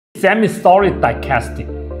semisolid die casting.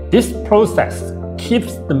 This process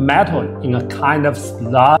keeps the metal in a kind of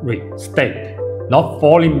slurry state, not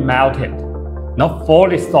fully melted, not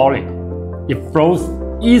fully solid. It flows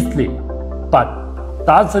easily, but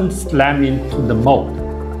doesn't slam into the mold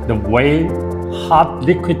the way hard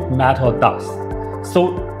liquid metal does. So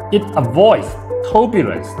it avoids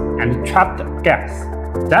turbulence and trapped gas.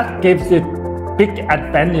 That gives it big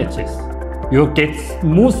advantages. You'll get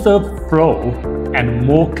smoother flow and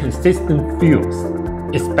more consistent fuels,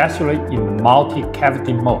 especially in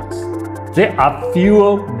multi-cavity molds. There are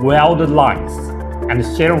fewer weld lines and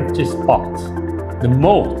shearing spots. The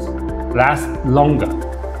molds last longer.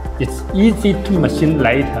 It's easy to machine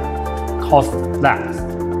later, costs less,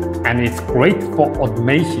 and it's great for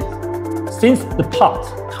automation. Since the parts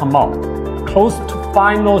come out close to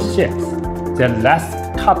final shapes, they're less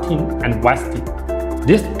cutting and wasting.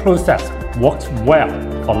 This process works well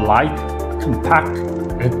for light, compact,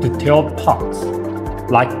 and detailed parts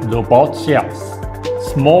like robot shelves,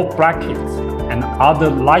 small brackets, and other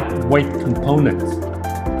lightweight components.